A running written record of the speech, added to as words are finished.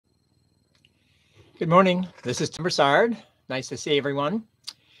Good morning. This is Tim Broussard. Nice to see everyone.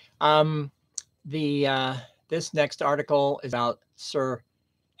 This next article is about Sir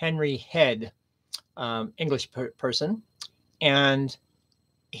Henry Head, English person, and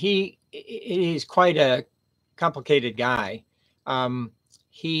he's quite a complicated guy.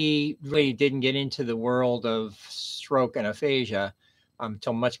 He really didn't get into the world of stroke and aphasia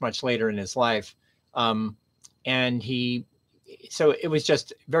until much later in his life, so it was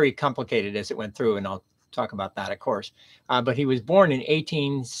just very complicated as it went through, and I'll talk about that, of course. But he was born in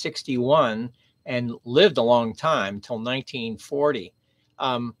 1861 and lived a long time till 1940.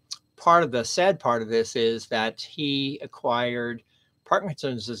 Part of the sad part of this is that he acquired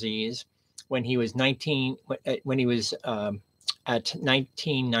Parkinson's disease when he was 19, when he was at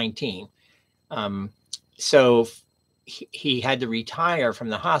 1919. So he had to retire from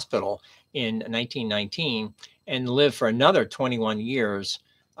the hospital in 1919 and live for another 21 years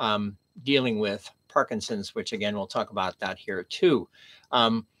dealing with Parkinson's, which again, we'll talk about that here too.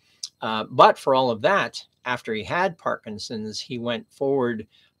 But for all of that, after he had Parkinson's, he went forward,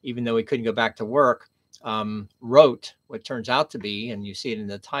 even though he couldn't go back to work, wrote what turns out to be, and you see it in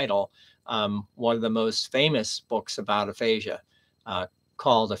the title, one of the most famous books about aphasia,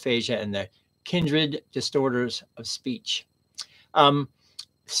 called Aphasia and the Kindred Disorders of Speech.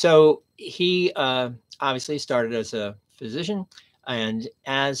 So he obviously started as a physician, and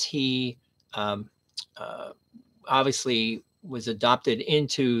as he obviously was adopted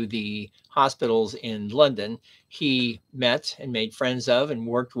into the hospitals in London, he met and made friends of and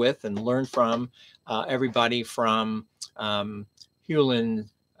worked with and learned from everybody from Hewlin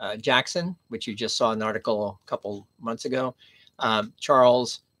Jackson, which you just saw an article a couple months ago,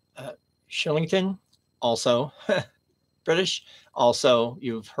 Charles Shillington, also British, also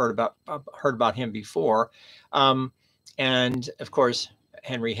you've heard about him before, and of course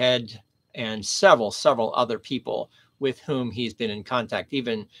Henry Head and several other people with whom he's been in contact.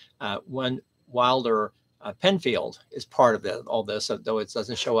 Even one Wilder Penfield is part of all this, though it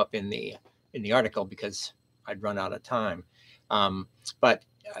doesn't show up in the article because I'd run out of time. But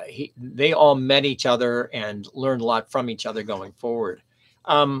they all met each other and learned a lot from each other going forward.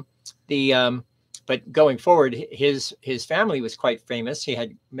 But going forward, his family was quite famous. He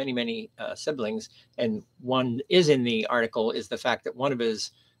had many siblings, and one is in the article is the fact that one of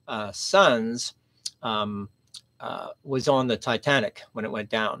his sons was on the Titanic when it went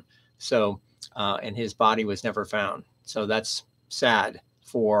down. So, and his body was never found. So that's sad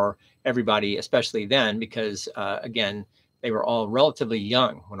for everybody, especially then, because again, they were all relatively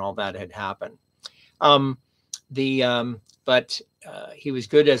young when all that had happened. But he was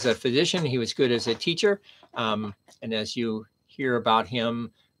good as a physician. He was good as a teacher. And as you hear about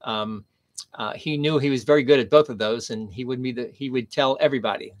him, he knew he was very good at both of those, and he would tell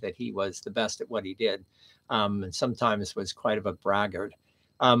everybody that he was the best at what he did, and sometimes was quite of a braggart.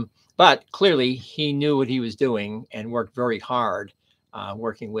 But clearly, he knew what he was doing and worked very hard,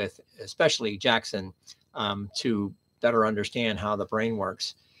 working with especially Jackson to better understand how the brain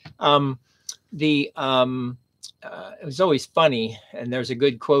works. It was always funny, and there's a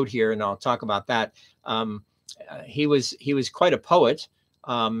good quote here, and I'll talk about that. He was quite a poet.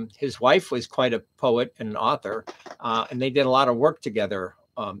 His wife was quite a poet and an author, and they did a lot of work together.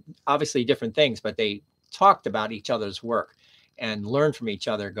 Obviously different things, but they talked about each other's work and learned from each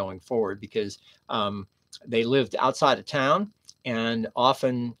other going forward, because they lived outside of town, and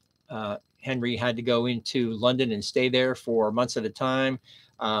often Henry had to go into London and stay there for months at a time.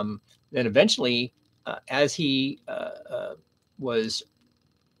 Then eventually, as he was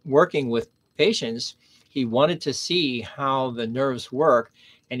working with patients, he wanted to see how the nerves work,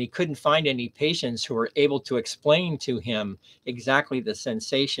 and he couldn't find any patients who were able to explain to him exactly the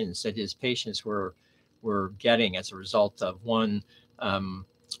sensations that his patients were getting as a result of one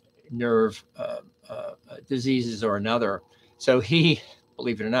nerve diseases or another. So he,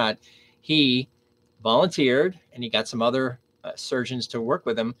 believe it or not, he volunteered, and he got some other surgeons to work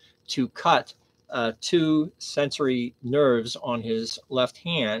with him to cut 2 sensory nerves on his left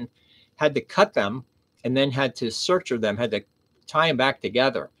hand, had to cut them, and then had to suture them, had to tie them back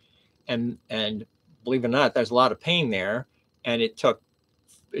together. And believe it or not, there's a lot of pain there. And it took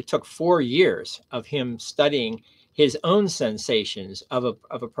 4 years of him studying his own sensations of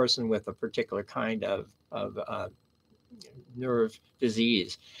a person with a particular kind of nerve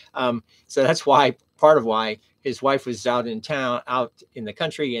disease. So that's why, part of why his wife was out in town, out in the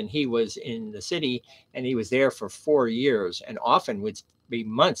country, and he was in the city, and he was there for 4 years, and often would be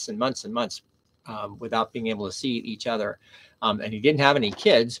months and months and months without being able to see each other. And he didn't have any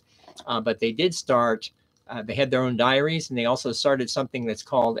kids, but they did start, they had their own diaries, and they also started something that's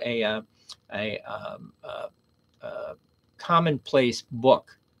called a commonplace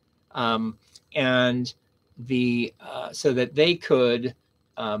book, and so that they could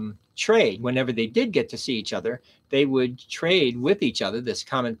trade whenever they did get to see each other. They would trade with each other this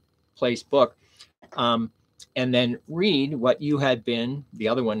commonplace book, and then read what the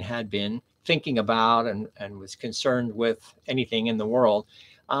other one had been thinking about and was concerned with anything in the world.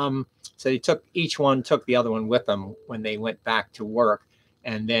 So each one took the other one with them when they went back to work,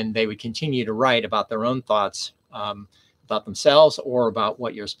 and then they would continue to write about their own thoughts about themselves or about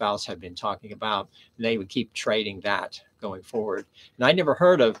what your spouse had been talking about. And they would keep trading that going forward. And I never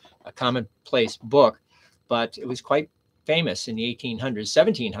heard of a commonplace book, but it was quite famous in the 1800s,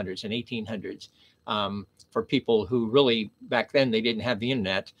 1700s, and 1800s for people who really, back then, they didn't have the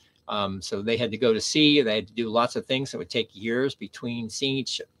internet. So they had to go to sea. They had to do lots of things that would take years between seeing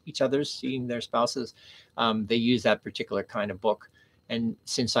seeing their spouses. They used that particular kind of book. And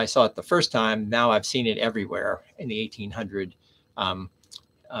since I saw it the first time, now I've seen it everywhere in the 1800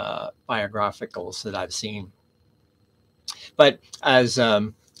 biographicals that I've seen. But as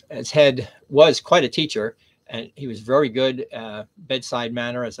Head was quite a teacher, and he was very good bedside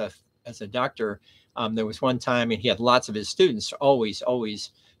manner as a doctor. There was one time, and he had lots of his students always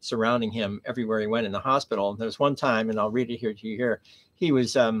surrounding him everywhere he went in the hospital. There was one time, and I'll read it here to you here. He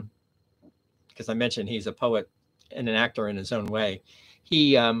was, because I mentioned he's a poet and an actor in his own way.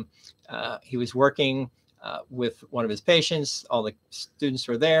 He was working with one of his patients. All the students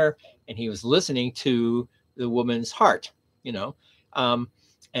were there, and he was listening to the woman's heart,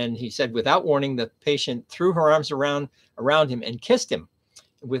 and he said, without warning, the patient threw her arms around him and kissed him.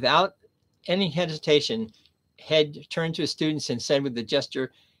 Without any hesitation, Head turned to his students and said with a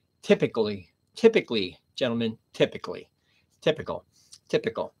gesture, typically, gentlemen, typical.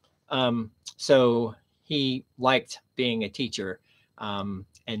 So he liked being a teacher and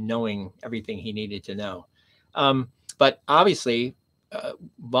knowing everything he needed to know. But obviously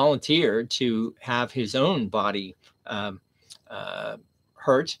volunteered to have his own body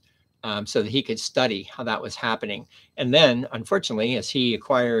hurt so that he could study how that was happening. And then, unfortunately, as he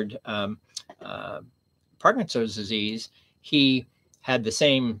acquired Parkinson's disease, he had the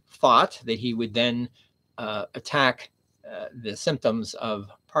same thought that he would then attack the symptoms of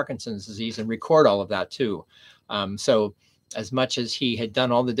Parkinson's disease and record all of that too. So as much as he had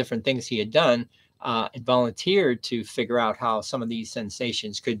done all the different things he had done, and volunteered to figure out how some of these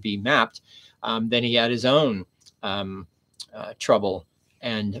sensations could be mapped, then he had his own trouble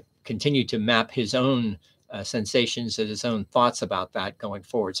and continued to map his own sensations and his own thoughts about that going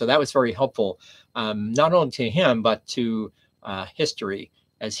forward. So that was very helpful, not only to him, but to history,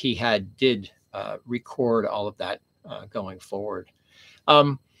 as he did record all of that going forward.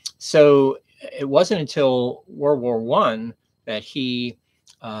 So it wasn't until World War I that he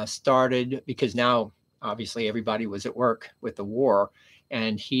started, because now obviously everybody was at work with the war,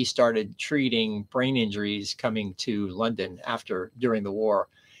 and he started treating brain injuries coming to London during the war,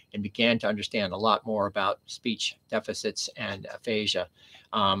 and began to understand a lot more about speech deficits and aphasia.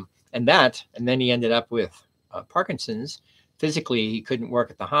 And then he ended up with Parkinson's. Physically, he couldn't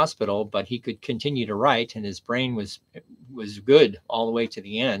work at the hospital, but he could continue to write, and his brain was good all the way to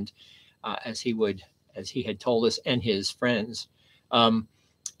the end, as he had told us and his friends.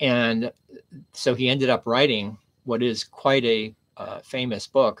 And so he ended up writing what is quite a famous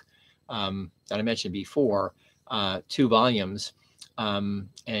book that I mentioned before, 2 volumes,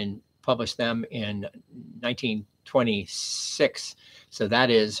 and published them in 1926. So that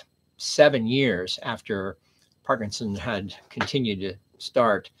is 7 years after Parkinson had continued to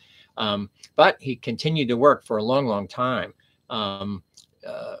start. But he continued to work for a long, long time. Not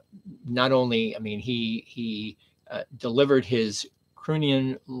only, he delivered his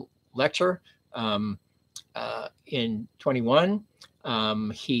Croonian lecture in 21.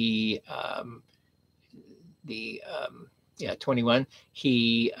 21.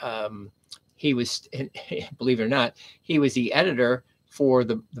 He was, believe it or not, he was the editor for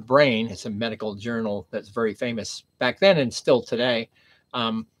the Brain. It's a medical journal that's very famous back then and still today,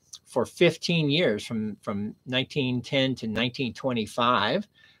 for 15 years, from 1910 to 1925.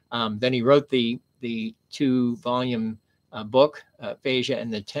 Then he wrote the 2-volume book, Aphasia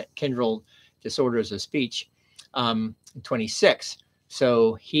and the Kindred Disorders of Speech, in 26.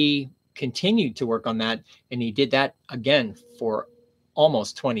 So he continued to work on that, and he did that again for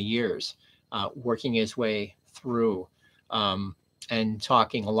almost 20 years, working his way through and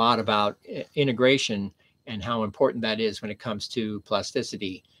talking a lot about integration and how important that is when it comes to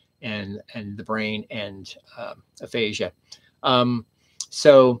plasticity and the brain and aphasia.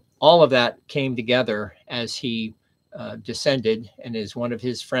 So all of that came together as he descended, and is one of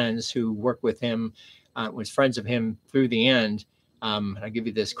his friends who worked with him, was friends of him through the end. I'll give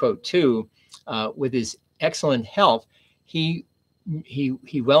you this quote too. With his excellent health, he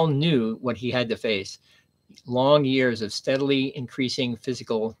well knew what he had to face. Long years of steadily increasing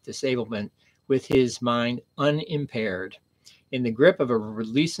physical disablement with his mind unimpaired. In the grip of a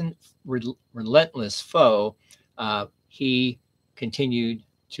relentless foe, he continued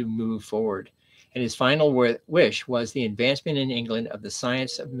to move forward. And his final wish was the advancement in England of the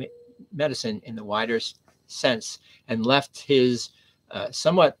science of medicine in the wider sense, and left his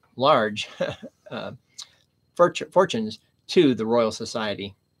somewhat large fortunes to the Royal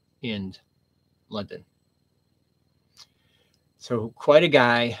Society in London. So quite a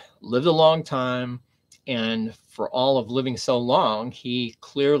guy, lived a long time, and for all of living so long, he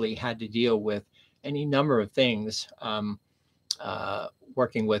clearly had to deal with any number of things,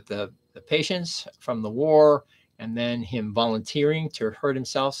 working with the patients from the war, and then him volunteering to hurt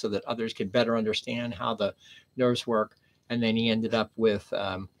himself so that others could better understand how the nerves work. And then he ended up with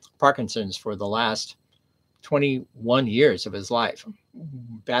Parkinson's for the last 21 years of his life,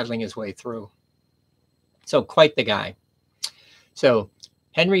 battling his way through. So quite the guy. So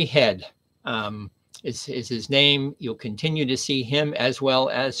Henry Head is his name. You'll continue to see him, as well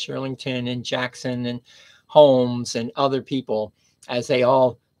as Shirlington and Jackson and Holmes and other people, as they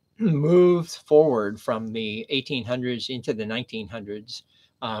all moved forward from the 1800s into the 1900s,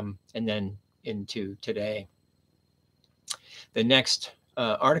 and then into today. The next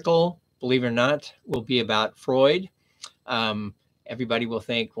article, believe it or not, will be about Freud. Everybody will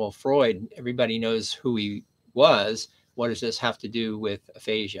think, well, Freud, everybody knows who he was. What does this have to do with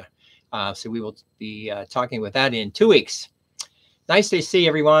aphasia? So we will be talking with that in 2 weeks. Nice to see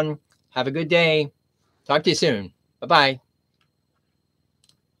everyone. Have a good day. Talk to you soon. Bye-bye.